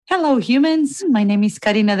Hello, humans. My name is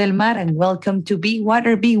Karina Del Mar, and welcome to Be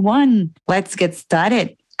Water Be One. Let's get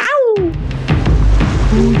started. Ow!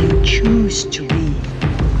 Who you choose to be.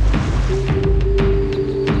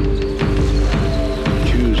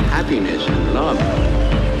 Choose happiness and love.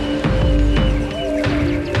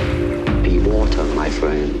 Be water, my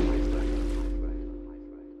friend.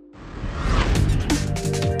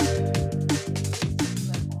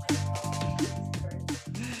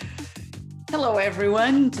 Hello,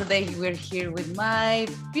 everyone. Today we're here with my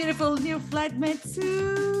beautiful new flatmate,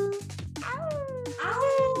 Sue.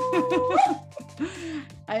 Ow!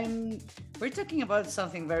 And we're talking about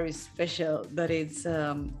something very special. That it's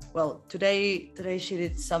today she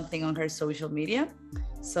did something on her social media.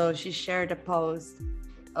 So she shared a post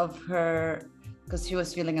of her because she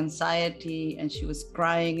was feeling anxiety and she was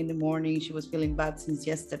crying in the morning. She was feeling bad since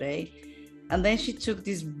yesterday, and then she took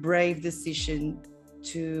this brave decision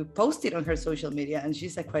to post it on her social media. And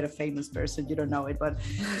she's quite a famous person. You don't know it, but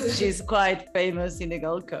she's quite famous in the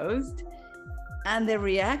Gold Coast. And the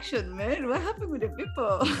reaction, man, what happened with the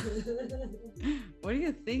people? What do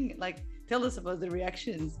you think? Tell us about the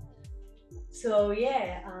reactions. So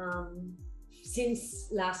since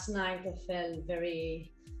last night I felt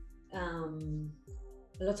very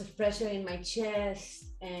a lot of pressure in my chest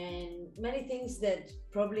and many things that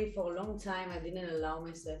probably for a long time I didn't allow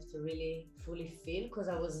myself to really fully feel because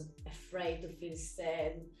I was afraid to feel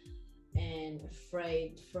sad and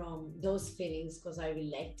afraid from those feelings because I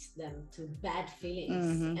relate them to bad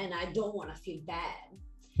feelings, and I don't want to feel bad.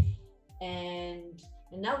 And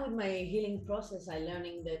now with my healing process, I'm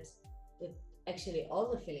learning that actually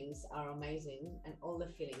all the feelings are amazing and all the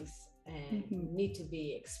feelings need to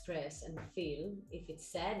be expressed and feel. If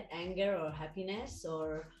it's sad, anger, or happiness,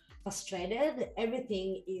 or frustrated,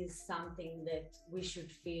 everything is something that we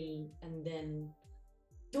should feel and then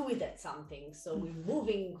do with that something. So we're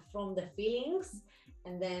moving from the feelings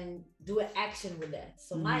and then do an action with that.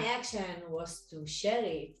 So my action was to share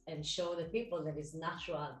it and show the people that it's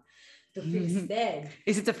natural to feel sad.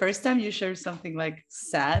 Is it the first time you share something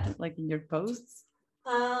sad, in your posts?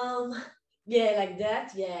 Yeah, like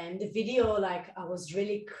that. Yeah, and the video, I was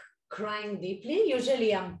really crying deeply.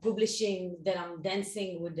 Usually I'm publishing that I'm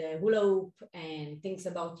dancing with the hula hoop and things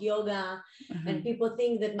about yoga, and people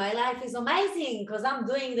think that my life is amazing because I'm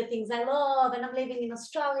doing the things I love and I'm living in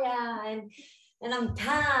Australia and I'm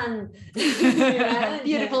tan.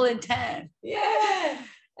 Beautiful and tan. Yeah.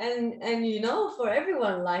 And for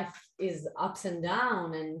everyone, life is ups and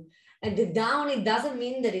down, and the down, it doesn't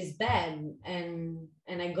mean that it's bad.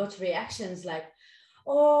 And I got reactions like,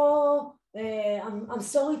 oh, I'm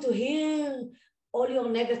sorry to hear all your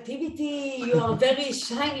negativity. You are a very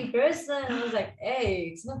shiny person. I was like,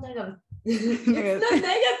 hey, it's not negative. It's not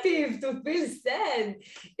negative to feel sad.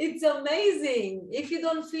 It's amazing. If you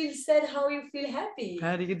don't feel sad, how you feel happy?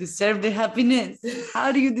 How do you deserve the happiness?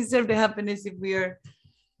 How do you deserve the happiness if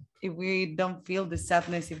we don't feel the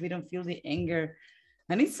sadness, if we don't feel the anger?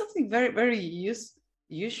 And it's something very, very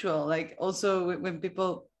usual. Also when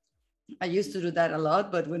people, I used to do that a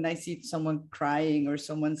lot, but when I see someone crying or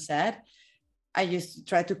someone sad, I used to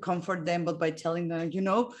try to comfort them, but by telling them,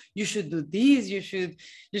 you should do this, you should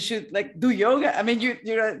do yoga. I mean,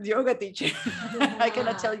 you're a yoga teacher. I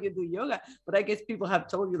cannot tell you do yoga, but I guess people have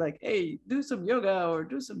told you hey, do some yoga or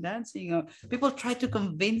do some dancing. Or people try to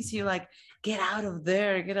convince you get out of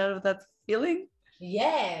there, get out of that feeling.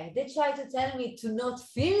 Yeah, they try to tell me to not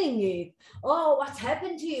feeling it. Oh, what's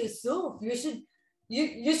happened to you, Sue? You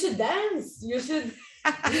should dance. You should.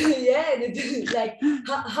 How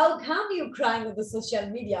come you crying on the social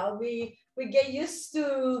media? We get used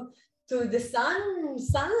to the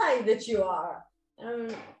sunlight that you are.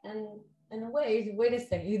 And wait a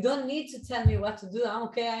second. You don't need to tell me what to do. I'm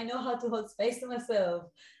okay. I know how to hold space to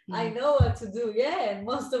myself. I know what to do. Yeah, and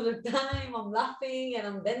most of the time I'm laughing and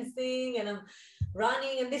I'm dancing and I'm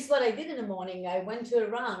running. And this is what I did in the morning. I went to a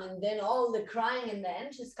run, and then all the crying and the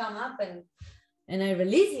anxious come up, and I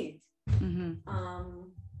release it.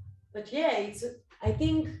 But yeah, I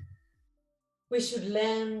think we should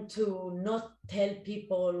learn to not tell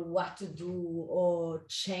people what to do or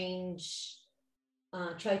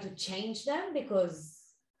try to change them, because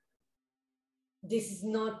this is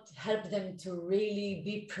not help them to really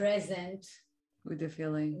be present with the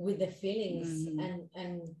feelings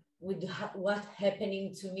and with what's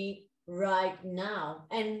happening to me right now.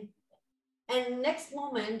 And next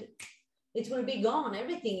moment, it will be gone.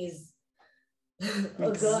 Everything is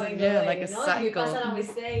going away. A cycle. We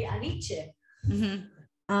say anicca.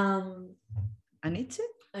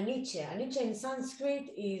 Anicca in Sanskrit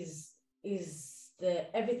is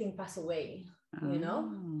the everything pass away. you know,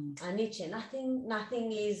 Ah, and Nietzsche,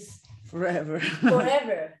 nothing is forever.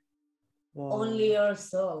 forever, Wow. only your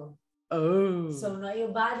soul. Oh. So not your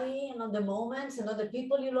body, not the moments, and not the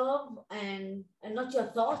people you love, and not your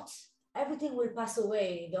thoughts. Everything will pass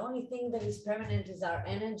away. The only thing that is permanent is our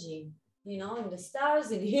energy, you know, in the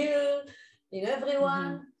stars, in you, in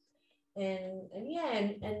everyone.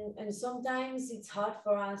 And sometimes it's hard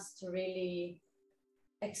for us to really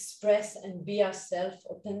express and be our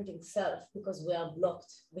authentic self, because we are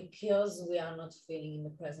blocked, because we are not feeling in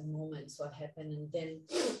the present moments what happened, and then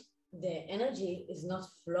the energy is not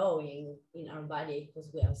flowing in our body because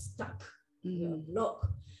we are stuck, we are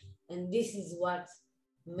blocked, and this is what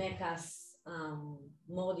make us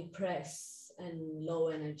more depressed and low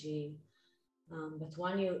energy. But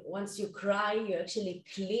once you cry, you're actually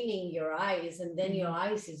cleaning your eyes, and then your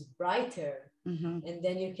eyes is brighter. And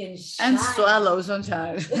then you can shine. And swallow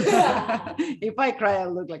sometimes. Yeah. If I cry, I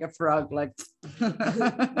look like a frog, like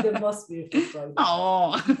The most beautiful frog.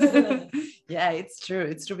 Oh. Yeah, it's true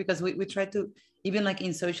because we try to, even like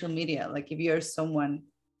in social media, like if you're someone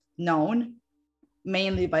known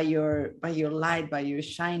mainly by your light, by your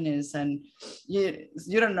shyness, and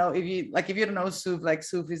you don't know, if you don't know Suf, like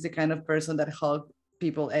Suf is the kind of person that hug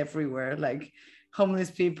people everywhere, like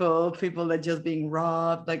homeless people that just being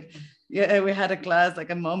robbed, like. Yeah, we had a class, like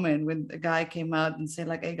a moment when a guy came out and said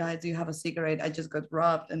like, "Hey guys, do you have a cigarette? I just got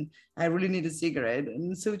robbed and I really need a cigarette."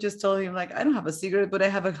 And so just told him like, "I don't have a cigarette, but I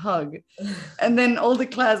have a hug." And then all the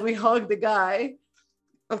class, we hugged the guy.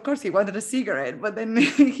 Of course he wanted a cigarette, but then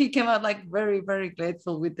he came out like very, very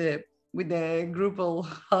grateful with the groupal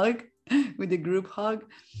hug, with the group hug.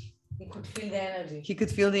 He could feel the energy. He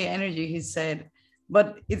could feel the energy, he said.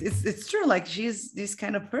 But it's true, like she's this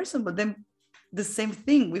kind of person, but then the same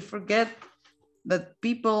thing, we forget that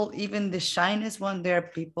people, even the shyness one, they're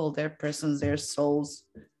people, they're persons, they're souls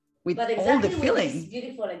with but all the exactly feeling. This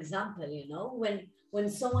beautiful example, you know, when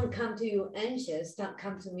someone come to you anxious,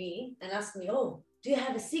 come to me and ask me, "Oh, do you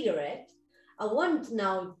have a cigarette?" I won't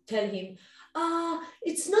now tell him,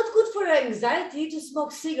 it's not good for your anxiety to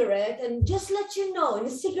smoke cigarette, and just let you know, and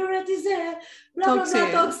the cigarette is blah, blah,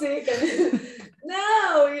 blah, toxic.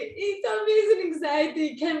 No, he told me it's an anxiety,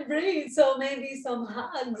 he can breathe, so maybe some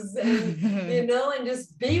hugs, and, you know, and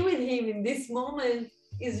just be with him in this moment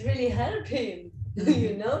is really helping,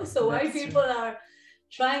 you know? So why people are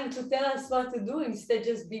trying to tell us what to do instead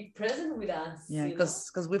just be present with us? Yeah,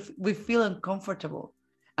 because we feel uncomfortable.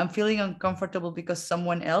 I'm feeling uncomfortable because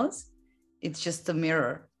someone else, it's just a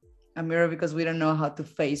mirror because we don't know how to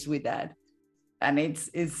face with that. And it's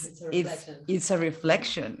a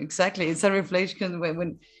reflection. Exactly. It's a reflection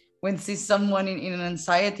when see someone in an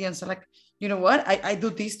anxiety and so like, you know what, I do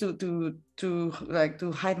this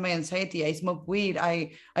to hide my anxiety. I smoke weed,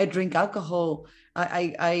 I drink alcohol,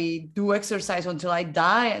 I do exercise until I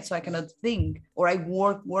die so I cannot think, or I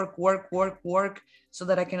work so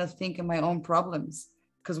that I cannot think of my own problems,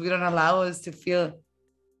 because we don't allow us to feel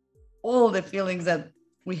all the feelings that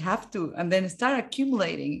we have to, and then start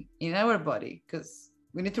accumulating in our body, because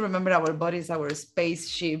we need to remember our body is our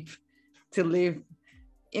spaceship to live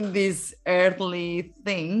in this earthly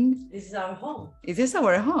thing. This is our home. It is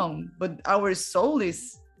our home, but our soul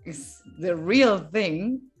is the real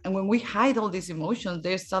thing. And when we hide all these emotions,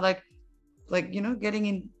 they start like you know, getting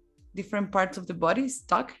in different parts of the body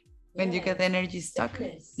stuck. When you get energy stuck,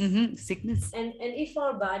 sickness. And if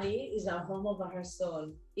our body is our home of our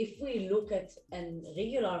soul, if we look at and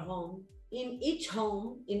regular home, in each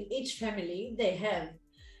family, they have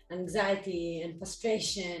anxiety and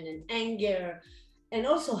frustration and anger, and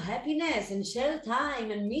also happiness and share time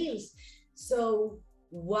and meals. So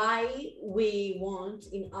why we want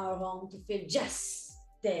in our home to feel just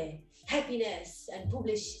the happiness and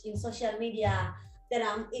publish in social media that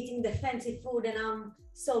I'm eating the fancy food and I'm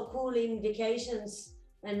so cool in vacations,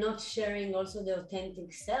 and not sharing also the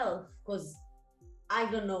authentic self? Because I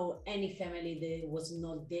don't know any family that was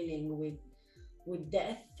not dealing with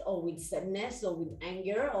death or with sadness or with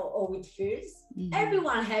anger or with fears.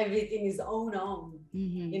 Everyone have it in his own home,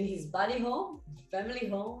 in his body home, family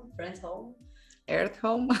home, friends home, earth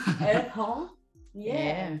home.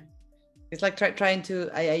 Yeah. It's like trying to,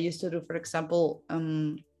 I used to do, for example,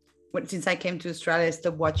 since I came to Australia, I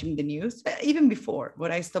stopped watching the news. Even before, but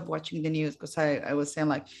I stopped watching the news because I was saying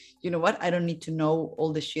like, you know what? I don't need to know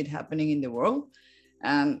all the shit happening in the world.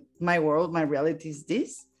 And my reality is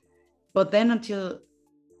this. But then until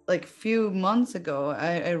like few months ago,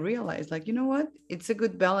 I realized like, you know what? It's a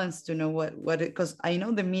good balance to know because I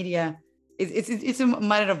know the media, it's a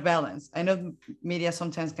matter of balance. I know media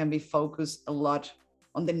sometimes can be focused a lot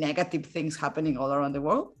on the negative things happening all around the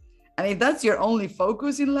world. And if that's your only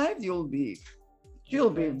focus in life, you'll be you'll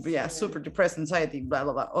be Yeah. super depressed, anxiety, blah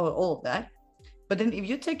blah blah, all of that. But then if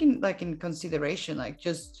you take in consideration, like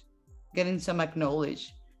just getting some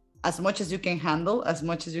acknowledge, as much as you can handle, as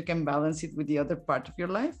much as you can balance it with the other part of your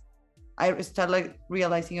life, I start like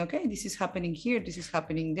realizing, okay, this is happening here, this is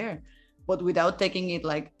happening there, but without taking it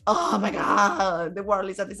like, oh my god, the world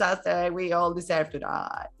is a disaster, we all deserve to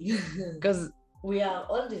die, because We are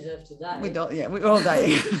all deserve to die. we don't, yeah, we all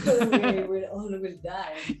die. we all will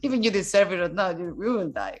die. Even you deserve it or not, we will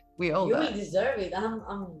die. We all You will die. deserve it.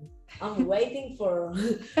 I'm waiting for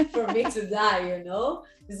me to die, you know?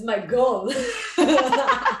 This is my goal.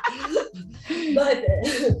 But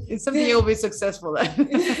It's something you'll be successful at.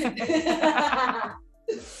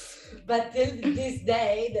 but till this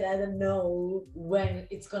day that I don't know when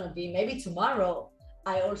it's gonna be, maybe tomorrow,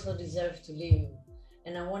 I also deserve to live.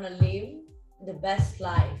 And I wanna live the best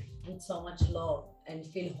life with so much love and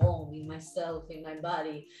feel home in myself, in my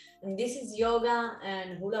body. And this is yoga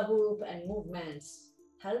and hula hoop and movements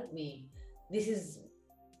help me. This is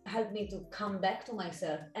help me to come back to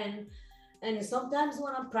myself. And sometimes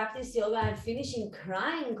when I practice yoga, I'm finishing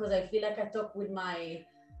crying because I feel like I talk with my,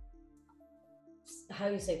 how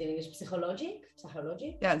you say it in English, psychologic?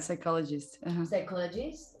 Yeah, psychologist.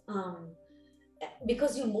 Psychologist.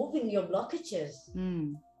 Because you're moving your blockages.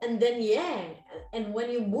 Mm. And then, and when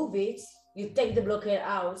you move it, you take the blockade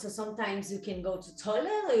out. So sometimes you can go to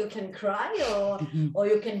toilet, or you can cry, or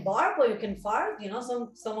you can bark, or you can fart. You know,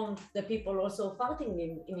 some of the people also farting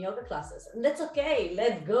in yoga classes. And that's okay.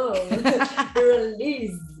 Let go.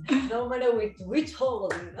 Release. No matter with which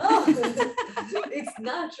hole, you know? It's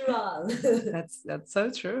natural. That's so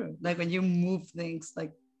true. Like when you move things,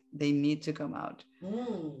 like they need to come out.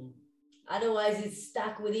 Otherwise, it's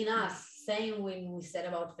stuck within us. Same when we said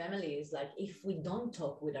about families, like if we don't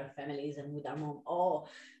talk with our families and with our mom, oh,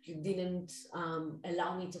 you didn't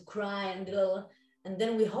allow me to cry, and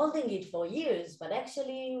then we're holding it for years. But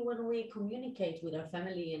actually, when we communicate with our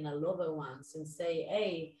family and our loved ones and say,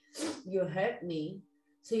 hey, you hurt me,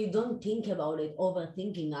 so you don't think about it,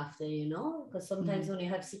 overthinking after, you know, because sometimes when you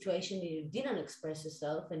have situation that you didn't express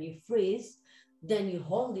yourself and you freeze, then you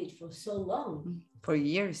hold it for so long. For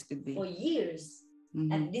years, could be. For years.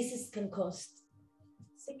 Mm-hmm. And this can cause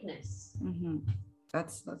sickness. Mm-hmm.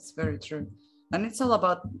 That's very true. And it's all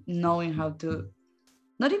about knowing how to,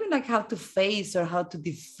 not even like how to face or how to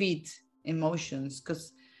defeat emotions,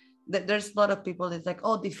 because there's a lot of people that's like,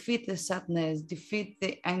 oh, defeat the sadness, defeat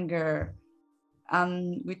the anger,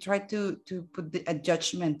 and we try to put a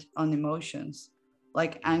judgment on emotions,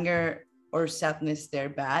 like anger or sadness, they're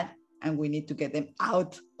bad and we need to get them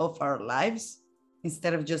out of our lives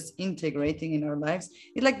instead of just integrating in our lives.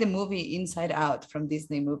 It's like the movie Inside Out from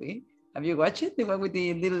Disney movie. Have you watched it? The one with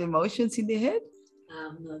the little emotions in the head?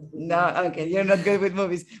 Not good. No, okay, you're not good with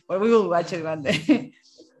movies, but we will watch it one day.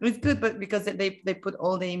 It's good, but because they put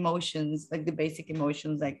all the emotions, like the basic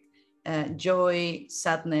emotions, like joy,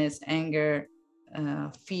 sadness, anger,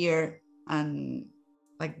 fear, and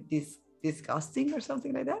like this disgusting or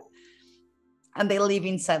something like that. And they live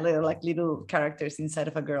inside little characters inside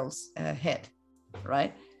of a girl's head,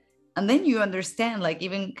 right? And then you understand, like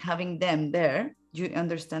even having them there, you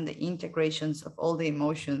understand the integrations of all the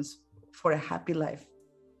emotions for a happy life,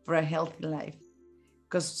 for a healthy life.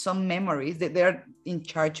 Because some memories, they're in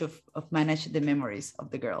charge of manage the memories of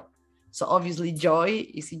the girl. So obviously Joy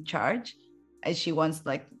is in charge, and she wants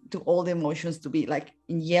like to all the emotions to be like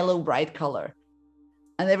in yellow bright color.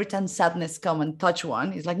 And every time sadness come and touch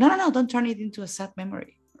one, it's like, no, don't turn it into a sad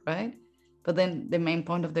memory, right? But then the main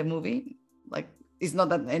point of the movie, like, it's not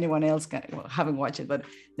that anyone else haven't watched it, but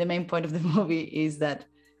the main point of the movie is that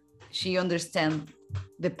she understands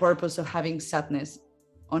the purpose of having sadness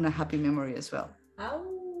on a happy memory as well.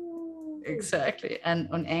 Oh. Exactly. And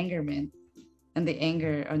on anger, man, and the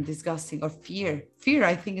anger on disgusting or fear. Fear,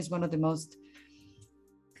 I think, is one of the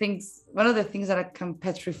things that can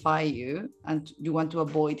petrify you, and you want to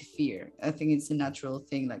avoid fear. I think it's a natural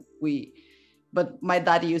thing. But my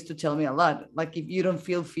daddy used to tell me a lot, like if you don't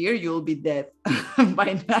feel fear, you'll be dead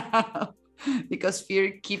by now, because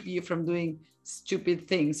fear keep you from doing stupid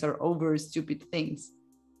things or over stupid things.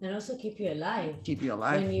 And also keep you alive. Keep you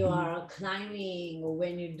alive. When you are climbing or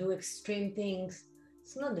when you do extreme things,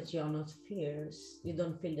 it's not that you are not fierce. You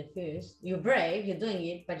don't feel the fears. You're brave, you're doing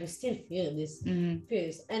it, but you still feel this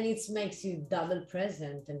fears. And it makes you double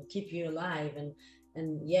present and keep you alive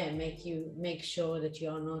and make sure that you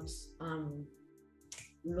are not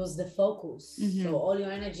lose the focus. So all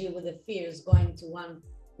your energy with the fears going to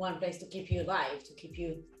one place to keep you alive, to keep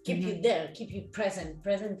you there, keep you present.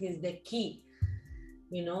 Present is the key,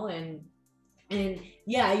 you know. And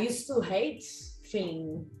yeah, I used to hate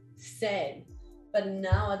feeling sad But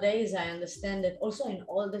nowadays, I understand that also in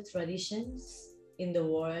all the traditions in the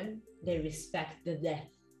world, they respect the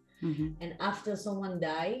death. Mhm. And after someone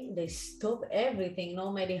die, they stop everything,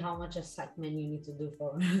 no matter how much assignment you need to do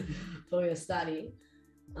for for your study.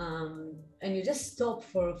 And you just stop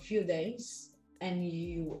for a few days and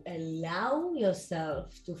you allow yourself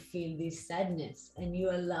to feel this sadness, and you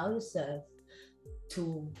allow yourself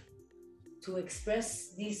to express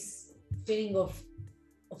this feeling of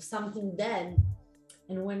something dead.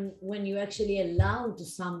 And when you actually allow to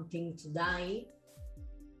something to die,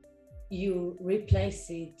 you replace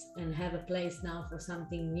it and have a place now for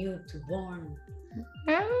something new to born.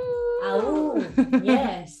 Oh,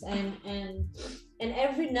 yes. And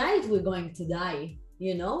every night we're going to die,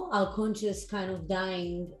 you know, our conscious kind of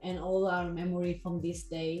dying and all our memory from this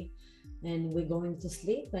day, and we're going to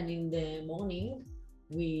sleep, and in the morning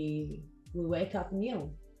we wake up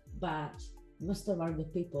new. But most of our the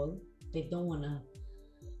people, they don't want to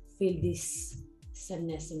feel this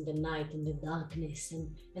sadness in the night, in the darkness,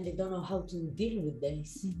 and they don't know how to deal with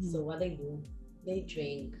this. So what they do, they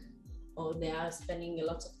drink, or they are spending a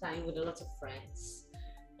lot of time with a lot of friends,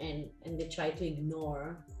 and they try to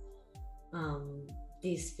ignore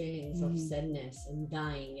these feelings of sadness and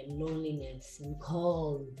dying and loneliness and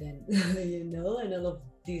cold and you know, and all of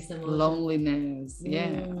these emotions. Loneliness,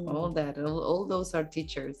 yeah, all that, all those are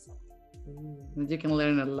teachers. And you can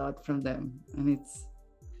learn a lot from them, and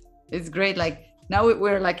it's great. Like now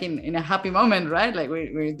we're like in a happy moment, right? Like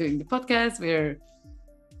we're doing the podcast,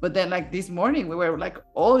 but then like this morning we were like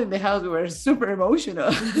all in the house, we were super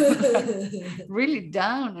emotional, really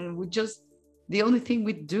down, and we just, the only thing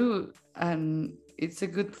we do, and it's a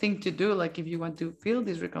good thing to do, like if you want to feel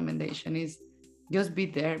this recommendation, is just be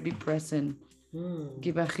there, be present,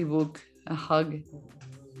 give a chibuk, a hug,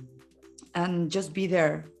 and just be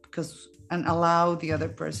there, and allow the other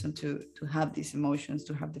person to have these emotions,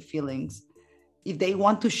 to have the feelings. If they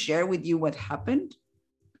want to share with you what happened,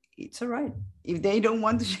 it's all right. If they don't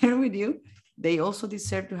want to share with you, they also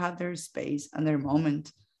deserve to have their space and their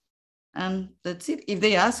moment. And that's it. If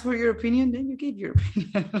they ask for your opinion, then you give your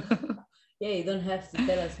opinion. Yeah, you don't have to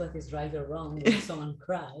tell us what is right or wrong when someone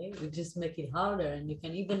cry. You just make it harder, and you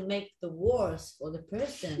can even make the worse for the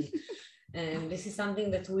person. And this is something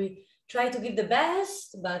that we try to give the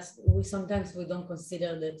best, but we sometimes don't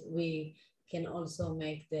consider that we can also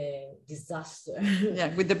make the disaster.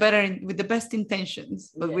 Yeah, with the best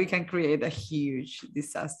intentions, but we can create a huge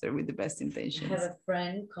disaster with the best intentions. I have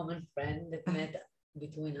a common friend that met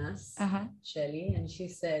between us, Shelly, and she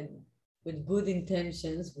said, with good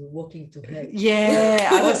intentions, we're walking to hell. Yeah,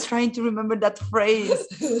 I was trying to remember that phrase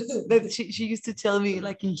that she used to tell me,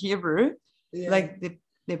 like in Hebrew, like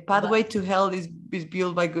the pathway to hell is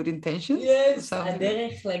built by good intentions. Yes,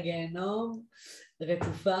 הדרך לגיהנום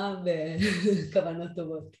רצופה בכוונות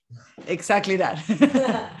טובות. Exactly that.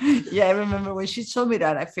 Yeah, I remember when she told me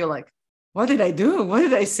that, I feel like, what did I do? What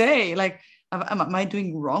did I say? Like, am I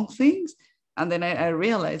doing wrong things? And then I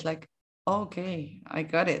realized, like, okay, I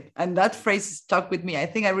got it. And that phrase stuck with me. I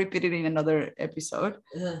think I repeated it in another episode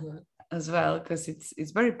as well, because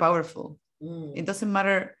it's very powerful. It doesn't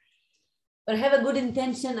matter. But have a good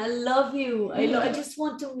intention. I love you. I just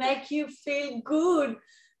want to make you feel good.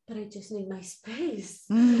 But I just need my space.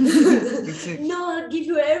 No, I'll give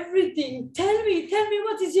you everything. Tell me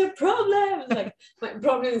what is your problem? Like, my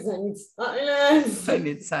problem is I need silence. I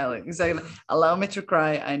need silence. Exactly. Allow me to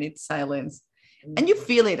cry. I need silence. And you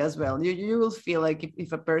feel it as well. You will feel like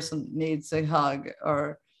if a person needs a hug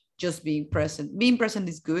or just being present. Being present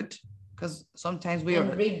is good, because sometimes we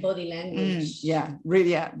read body language.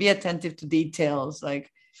 Really, be attentive to details. Like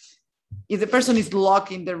if the person is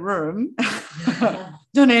locked in the room,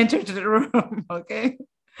 don't enter to the room, okay?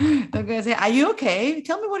 They're gonna say, are you okay?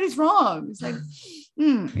 Tell me what is wrong. It's like,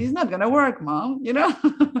 it's not gonna work, mom, you know?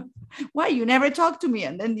 Why you never talk to me?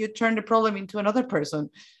 And then you turn the problem into another person.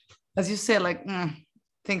 As you said, like,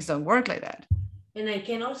 things don't work like that. And I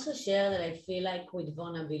can also share that I feel like with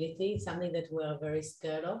vulnerability, it's something that we are very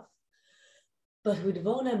scared of. But with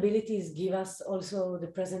vulnerabilities, give us also the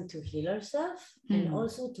present to heal ourselves and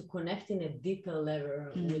also to connect in a deeper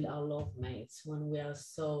level with our love mates when we are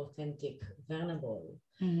so authentic, vulnerable.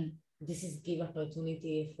 This is give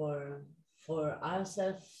opportunity for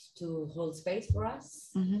ourselves to hold space for us,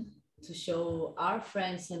 to show our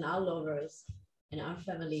friends and our lovers and our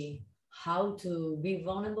family how to be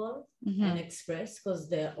vulnerable and express, because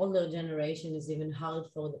the older generation is even harder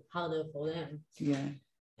for them. Yeah.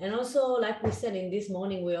 And also, like we said, in this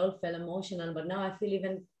morning, we all felt emotional, but now I feel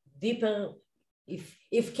even deeper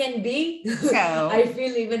if can be, Oh. I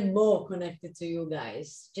feel even more connected to you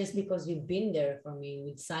guys just because you've been there for me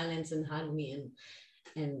with silence and hug me and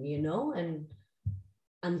and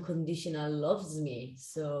unconditional loves me.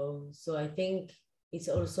 So I think it's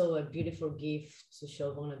also a beautiful gift to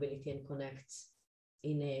show vulnerability and connect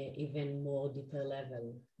in a even more deeper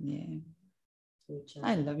level Yeah. to each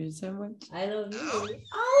I other. love you so much. I love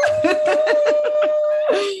you.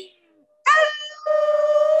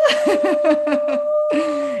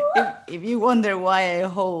 If you wonder why I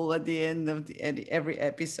howl at the end of every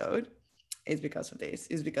episode, it's because of this.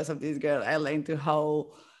 It's because of this girl. I learned to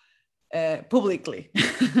howl publicly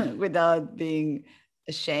without being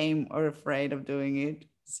ashamed or afraid of doing it.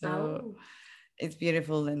 So Ow. it's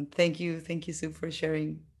beautiful. And thank you, Sue, for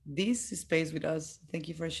sharing this space with us. Thank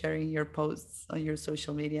you for sharing your posts on your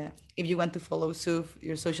social media. If you want to follow Sue,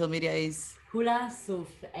 your social media is Hula Suf,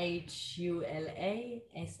 HULASOOF.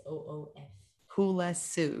 Hula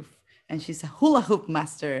Sue. And she's a hula hoop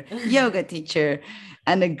master, yoga teacher,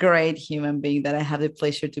 and a great human being that I have the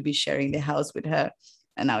pleasure to be sharing the house with her.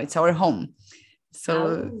 And now it's our home. So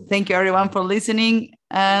Ow. thank you everyone for listening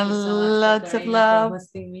and Thank you so much, lots of Katarina, love. for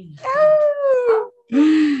hosting me.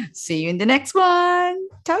 See you in the next one.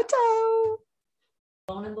 Ciao, ciao.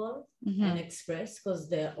 Vulnerable Mhm. and express because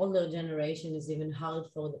the older generation is even harder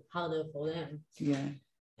for them. Yeah.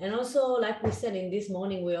 And also, like we said, in this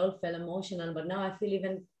morning, we all felt emotional, but now I feel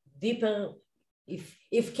even deeper.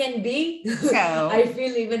 If can be, Oh. I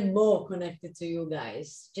feel even more connected to you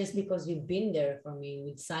guys just because you've been there for me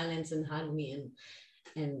with silence and hug me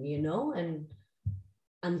and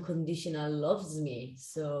unconditional loves me.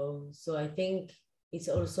 So I think it's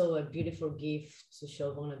also a beautiful gift to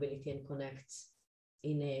show vulnerability and connect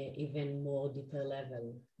in a even more deeper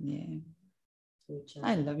level Yeah. to each other.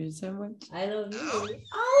 I love you so much. I love you.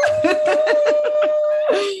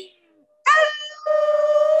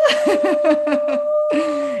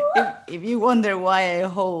 If you wonder why I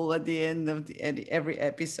howl at the end of every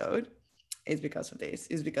episode, it's because of this.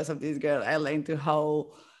 It's because of this girl. I learned to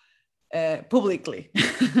howl publicly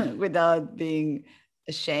without being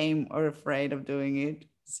ashamed or afraid of doing it.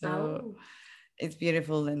 So Ow. it's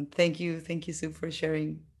beautiful. And thank you, Sue, for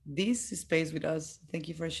sharing this space with us. Thank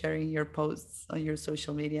you for sharing your posts on your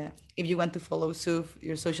social media. If you want to follow Sue,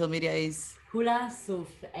 your social media is Hula Suf,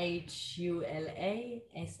 HULASOOF.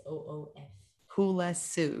 Hula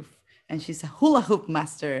Sue. And she's a hula hoop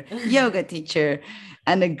master, yoga teacher,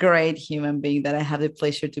 and a great human being that I have the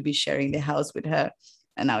pleasure to be sharing the house with her.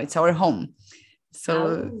 And now it's our home. So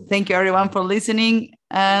Ow. thank you everyone for listening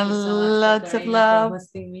and Thank you so much, lots of Katarina, love. for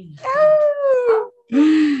hosting me.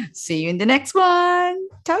 See you in the next one.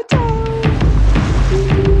 Ciao,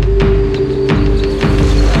 ciao.